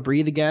finally able to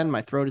breathe again.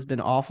 My throat has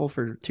been awful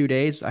for 2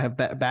 days. I have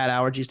bad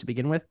allergies to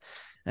begin with,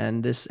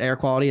 and this air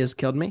quality has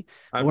killed me.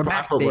 We're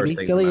back, baby.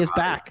 Philly is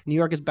back. New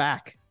York is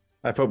back.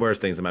 I put worse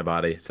things in my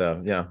body, so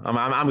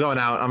I'm going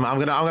out. I'm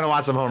gonna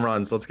watch some home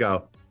runs. Let's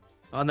go.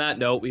 On that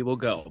note, we will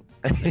go.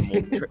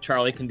 And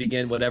Charlie can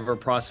begin whatever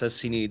process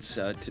he needs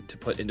to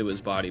put into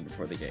his body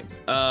before the game.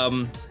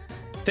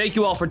 Thank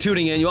you all for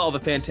tuning in. You all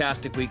have a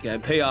fantastic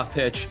weekend. Payoff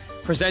Pitch,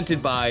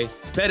 presented by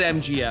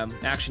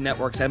BetMGM, Action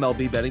Network's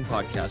MLB betting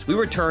podcast. We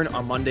return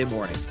on Monday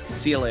morning.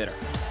 See you later.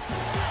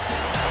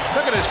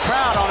 Look at his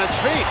crowd on its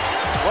feet.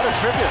 What a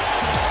tribute.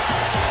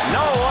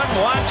 No one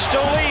wants to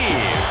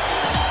leave.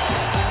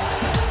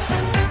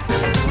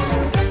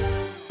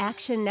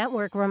 Action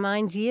Network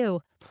reminds you,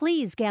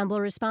 please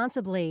gamble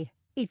responsibly.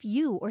 If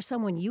you or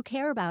someone you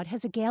care about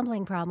has a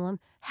gambling problem,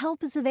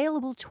 help is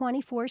available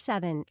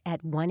 24/7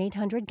 at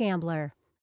 1-800-GAMBLER.